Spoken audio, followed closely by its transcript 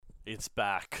It's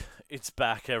back. It's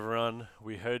back, everyone.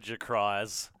 We heard your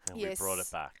cries and we brought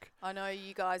it back. I know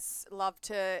you guys love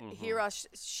to hear us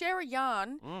share a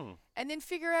yarn and then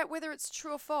figure out whether it's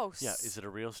true or false. Yeah, is it a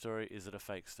real story? Is it a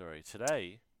fake story?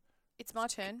 Today, It's my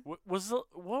turn. what was the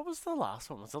last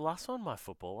one? Was the last one my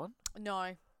football one?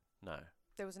 No, No.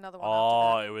 there was another one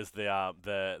Oh, after it was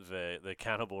the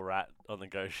cannibal rat on the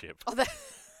ghost ship. that.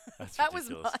 That's that was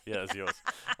ridiculous. mine. Yeah, that's yours.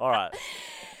 All right.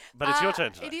 But it's your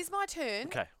turn today. It is my turn.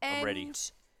 Okay, I'm ready.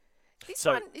 This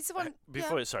So, one is the one.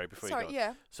 Before you Sorry, go.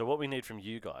 yeah. So what we need from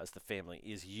you guys, the family,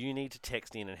 is you need to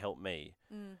text in and help me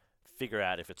figure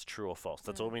out if it's true or false.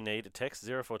 That's all we need. Text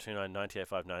 0429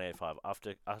 985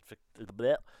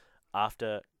 985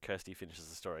 after Kirsty finishes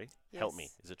the story. Help me.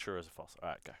 Is it true or is it false? All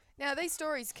right, go. Now these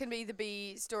stories can either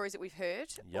be stories that we've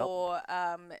heard, Yep. or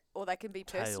they can be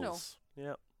personal. Tales.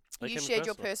 Yep. You shared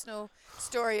your personal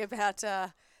story about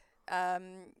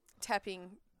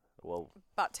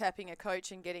butt tapping a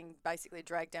coach and getting basically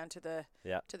dragged down to the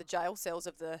jail cells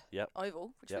of the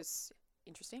Oval, which was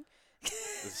interesting.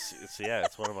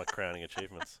 It's one of my crowning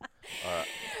achievements. All right.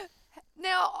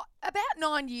 Now, about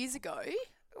 9 years ago, it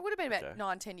would have been about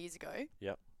 9-10 years ago.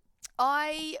 Yep.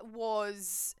 I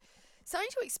was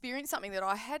starting to experience something that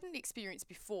I hadn't experienced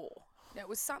before. Now, it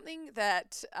was something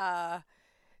that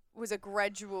was a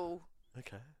gradual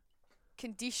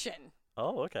condition.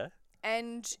 Oh, okay.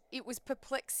 And it was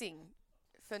perplexing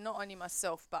for not only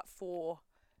myself, but for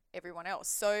everyone else.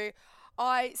 So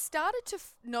I started to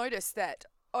notice that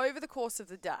over the course of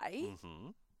the day,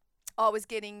 I was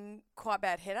getting quite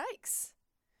bad headaches.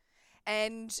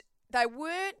 And there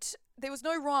was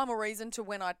no rhyme or reason to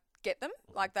when I'd get them.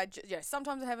 Like,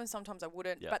 sometimes I have them, sometimes I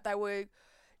wouldn't. But they were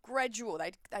gradual.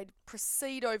 They'd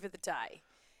proceed over the day.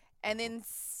 And then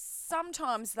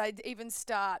sometimes they'd even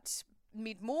start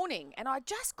mid-morning, and I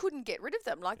just couldn't get rid of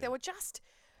them. Like, they were just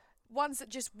ones that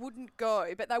just wouldn't go,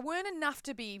 but they weren't enough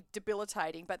to be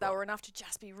debilitating, but they were enough to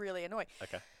just be really annoying.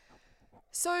 Okay.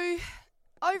 So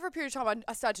over a period of time,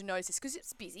 I started to notice this because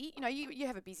it's busy. You know, you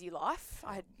have a busy life.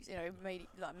 I had,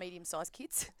 medium-sized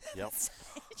kids. Yep.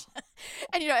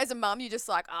 And, as a mum, you're just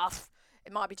like,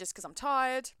 it might be just because I'm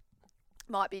tired.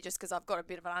 Might be just because I've got a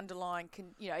bit of an underlying,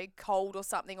 cold or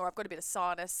something, or I've got a bit of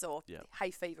sinus or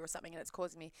hay fever or something, and it's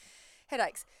causing me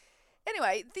headaches.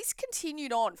 Anyway, this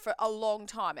continued on for a long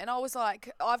time, and I was like,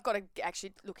 I've got to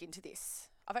actually look into this.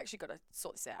 I've actually got to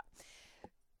sort this out.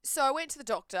 So I went to the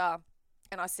doctor,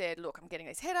 and I said, look, I'm getting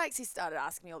these headaches. He started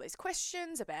asking me all these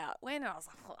questions about when, and I was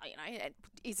like,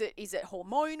 is it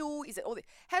hormonal? Is it all this?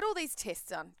 Had all these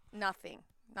tests done. Nothing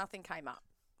came up.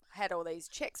 Had all these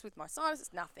checks with my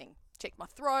sinuses. Nothing. Checked my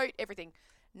throat, everything.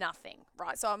 Nothing.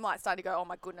 Right. So I'm like starting to go, oh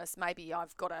my goodness, maybe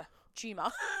I've got a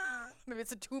tumour. Maybe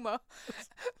it's a tumour.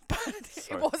 But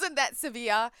it wasn't that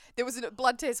severe. There was a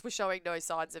blood test was showing no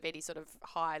signs of any sort of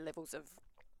high levels of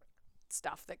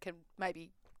stuff that can maybe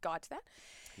guide to that.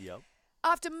 Yep.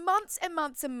 After months and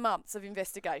months and months of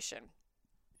investigation,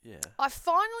 I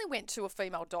finally went to a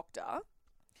female doctor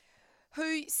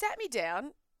who sat me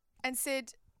down and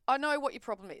said, I know what your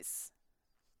problem is.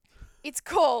 It's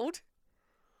called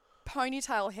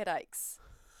ponytail headaches,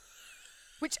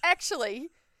 which actually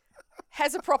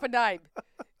has a proper name,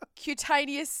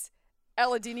 cutaneous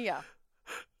allodynia.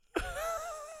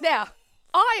 Now,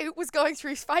 I was going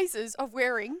through phases of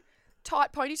wearing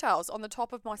tight ponytails on the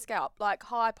top of my scalp, like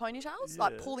high ponytails,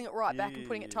 like pulling it right back and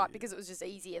putting it tight because it was just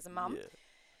easy as a mum.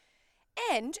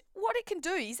 Yeah. And what it can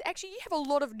do is actually you have a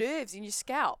lot of nerves in your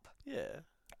scalp. Yeah.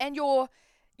 And your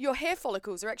hair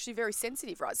follicles are actually very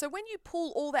sensitive, right? So when you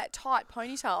pull all that tight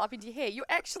ponytail up into your hair, you're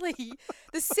actually,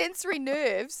 the sensory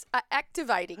nerves are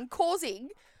activating, causing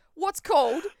what's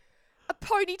called a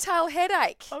ponytail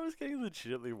headache. I was getting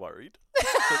legitimately worried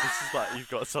that this is like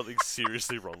you've got something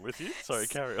seriously wrong with you. Sorry,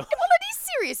 carry on. Well, it is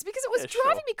serious because it was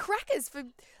driving me crackers for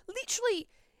literally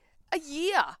a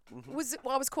year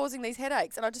I was causing these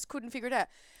headaches and I just couldn't figure it out.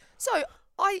 So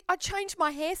I changed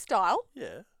my hairstyle.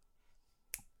 Yeah.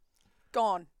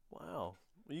 Gone. Wow.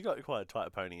 Well, you got quite a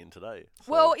tight pony in today.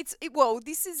 So. Well,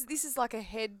 this is like a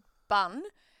head bun,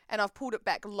 and I've pulled it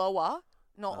back lower,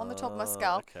 not on the top of my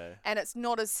scalp, and it's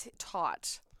not as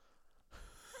tight.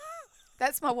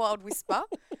 That's my wild whisper.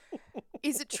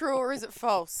 Is it true or is it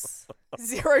false?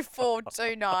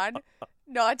 0429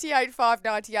 985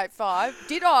 985.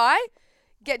 Did I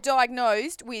get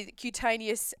diagnosed with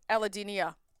cutaneous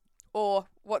allodynia? Or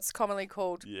what's commonly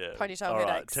called ponytail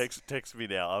headaches. All right, text me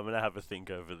now. I'm going to have a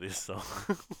think over this song.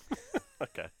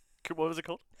 Okay. What was it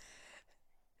called?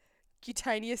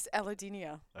 Cutaneous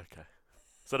allodynia. Okay.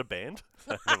 Is that a band?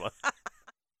 Never mind.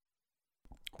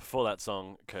 Before that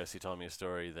song, Kirsty told me a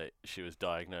story that she was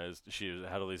diagnosed.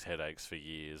 Had all these headaches for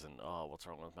years, and what's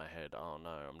wrong with my head? Oh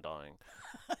no, I'm dying.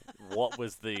 What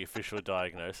was the official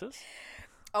diagnosis?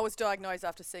 I was diagnosed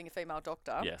after seeing a female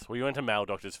doctor. Yes. Well, you went to male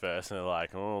doctors first, and they're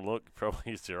like, "Oh, look,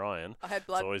 probably it's your iron." I had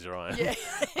blood. It's always your iron.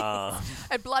 Yeah.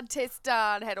 Had blood tests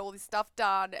done, had all this stuff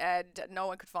done, and no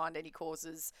one could find any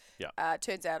causes. Yeah.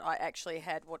 Turns out I actually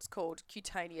had what's called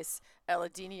cutaneous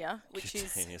allodynia, which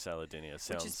is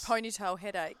ponytail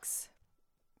headaches.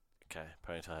 Okay,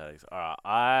 ponytail headaches. All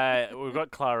right, we've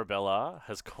got Clarabella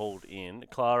has called in.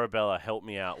 Clarabella, help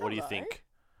me out. Hello. What do you think?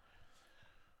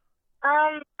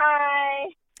 Hi.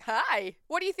 Hi.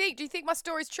 What do you think? Do you think my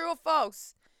story's true or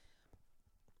false?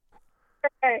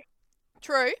 True.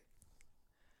 True?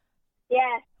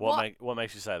 Yeah. What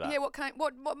makes you say that? Yeah, what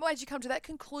made you come to that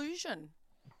conclusion?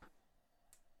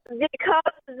 Because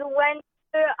when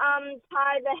you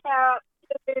tie the hair up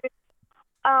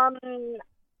to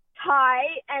tie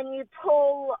and you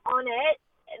pull on it,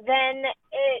 then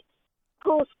it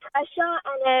pulls pressure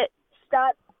and it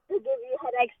starts to give you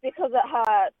headaches because it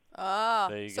hurts. Ah,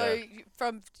 there you so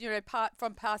go.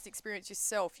 From past experience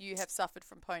yourself, you have suffered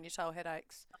from ponytail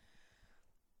headaches.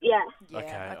 Yeah.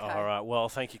 Okay. All right. Well,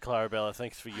 thank you, Clarabella.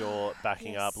 Thanks for your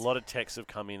backing up. A lot of texts have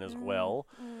come in as well.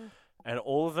 And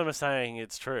all of them are saying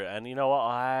it's true. And you know what?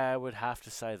 I would have to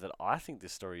say that I think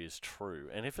this story is true.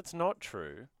 And if it's not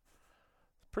true,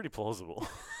 it's pretty plausible.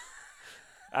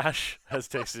 Ash has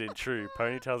texted in true.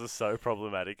 Ponytails are so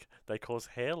problematic. They cause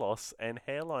hair loss and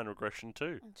hairline regression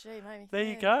too. Oh, gee, maybe. There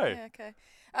you go. Yeah, okay.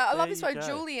 I love this one.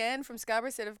 Julianne from Scarborough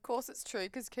said, of course it's true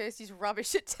because Kirsty's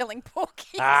rubbish at telling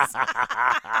porkies.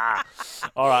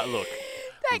 All right, look.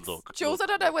 Thanks, Jules. I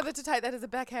don't know whether to take that as a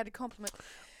backhanded compliment.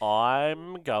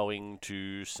 I'm going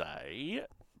to say,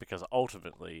 because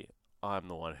ultimately I'm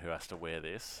the one who has to wear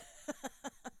this.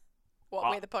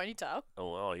 Wear the ponytail?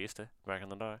 Oh, well, I used to, back in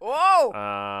the day. Whoa!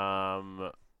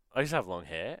 I used to have long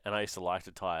hair, and I used to like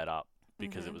to tie it up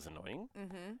because it was annoying.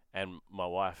 Mm-hmm. And my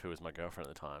wife, who was my girlfriend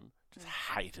at the time, just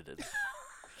hated it.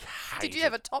 Did you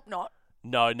have a top knot?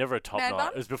 No, never a top man knot.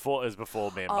 bun? It was before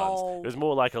man buns. It was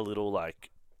more like a little, back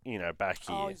here.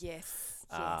 Oh, yes.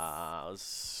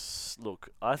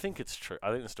 Look, I think it's true.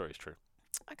 I think the story is true.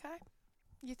 Okay.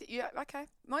 Okay.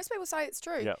 Most people say it's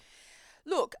true. Yeah.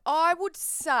 Look, I would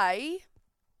say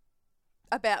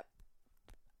about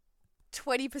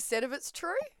 20% of it's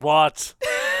true. What?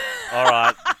 All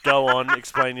right, go on.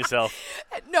 Explain yourself.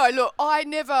 No, look, I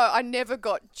never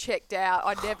got checked out.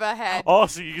 I never had. Oh,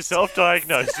 so you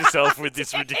self-diagnosed yourself with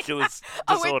this ridiculous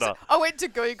disorder? I went to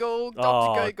Google,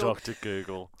 Dr.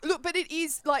 Google. Look, but it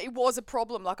was a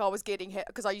problem. Like I was getting hair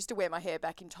because I used to wear my hair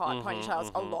back in tight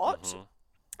ponytails a lot. Mm-hmm.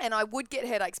 And I would get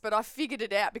headaches, but I figured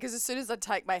it out because as soon as I'd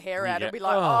take my hair out, it'd be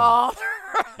like,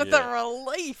 the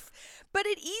relief. But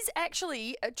it is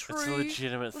actually a true, it's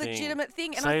a legitimate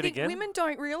thing. And I think women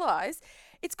don't realise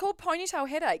it's called ponytail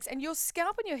headaches. And your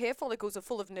scalp and your hair follicles are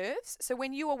full of nerves. So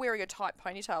when you are wearing a tight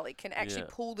ponytail, it can actually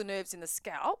pull the nerves in the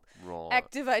scalp,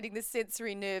 activating the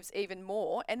sensory nerves even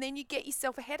more. And then you get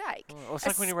yourself a headache. Well, it's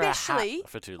like when you wear a hat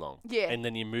for too long. Yeah. And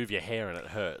then you move your hair and it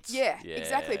hurts. Yeah,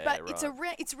 exactly. But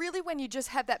it's really when you just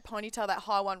have that ponytail, that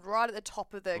high one right at the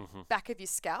top of the back of your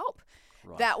scalp.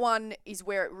 Right. That one is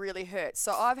where it really hurts.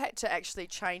 So I've had to actually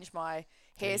change my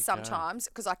hair sometimes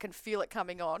because I can feel it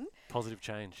coming on. Positive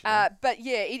change. But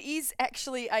yeah, it is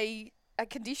actually a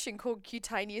condition called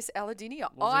cutaneous allodynia.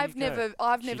 I've never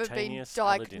been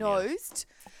diagnosed,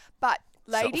 but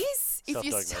ladies, if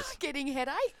you start getting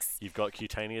headaches, you've got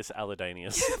cutaneous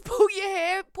allodynia. pull your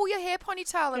hair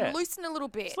ponytail and loosen a little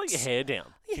bit. Just let your hair down.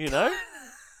 You know,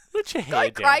 let your hair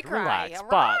down. Relax.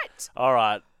 But all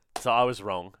right, so I was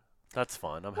wrong. That's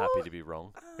fine. I'm happy to be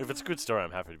wrong. If it's a good story,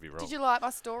 I'm happy to be wrong. Did you like my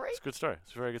story? It's a good story.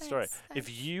 It's a very good story. If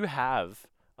you have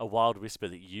a wild whisper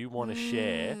that you want to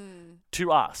share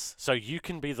to us, so you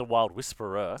can be the wild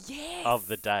whisperer of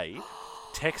the day,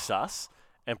 text us.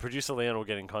 And producer Leon will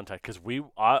get in contact because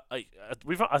I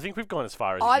think we've gone as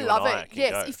far as I love it.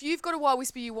 Yes, if you've got a wild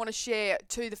whisper you want to share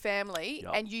to the family,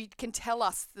 and you can tell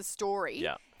us the story.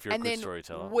 Yeah, if you're a good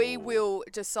storyteller, we will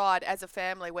decide as a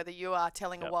family whether you are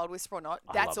telling a wild whisper or not.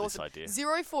 That's awesome.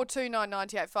 0429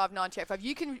 985 985.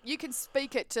 You can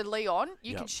speak it to Leon.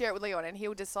 You can share it with Leon, and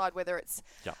he'll decide whether it's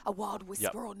a wild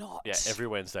whisper or not. Yeah, every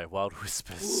Wednesday, wild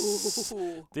whispers.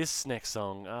 Ooh. This next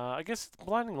song, I guess,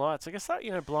 Blinding Lights. I guess that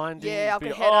blinding. Yeah, I've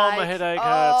got headache. Oh, my headache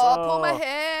hurts. Oh, pull my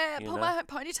hair. Pull my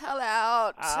ponytail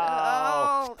out.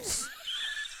 Ouch.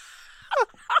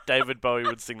 David Bowie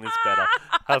would sing this better.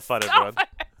 Have fun, everyone.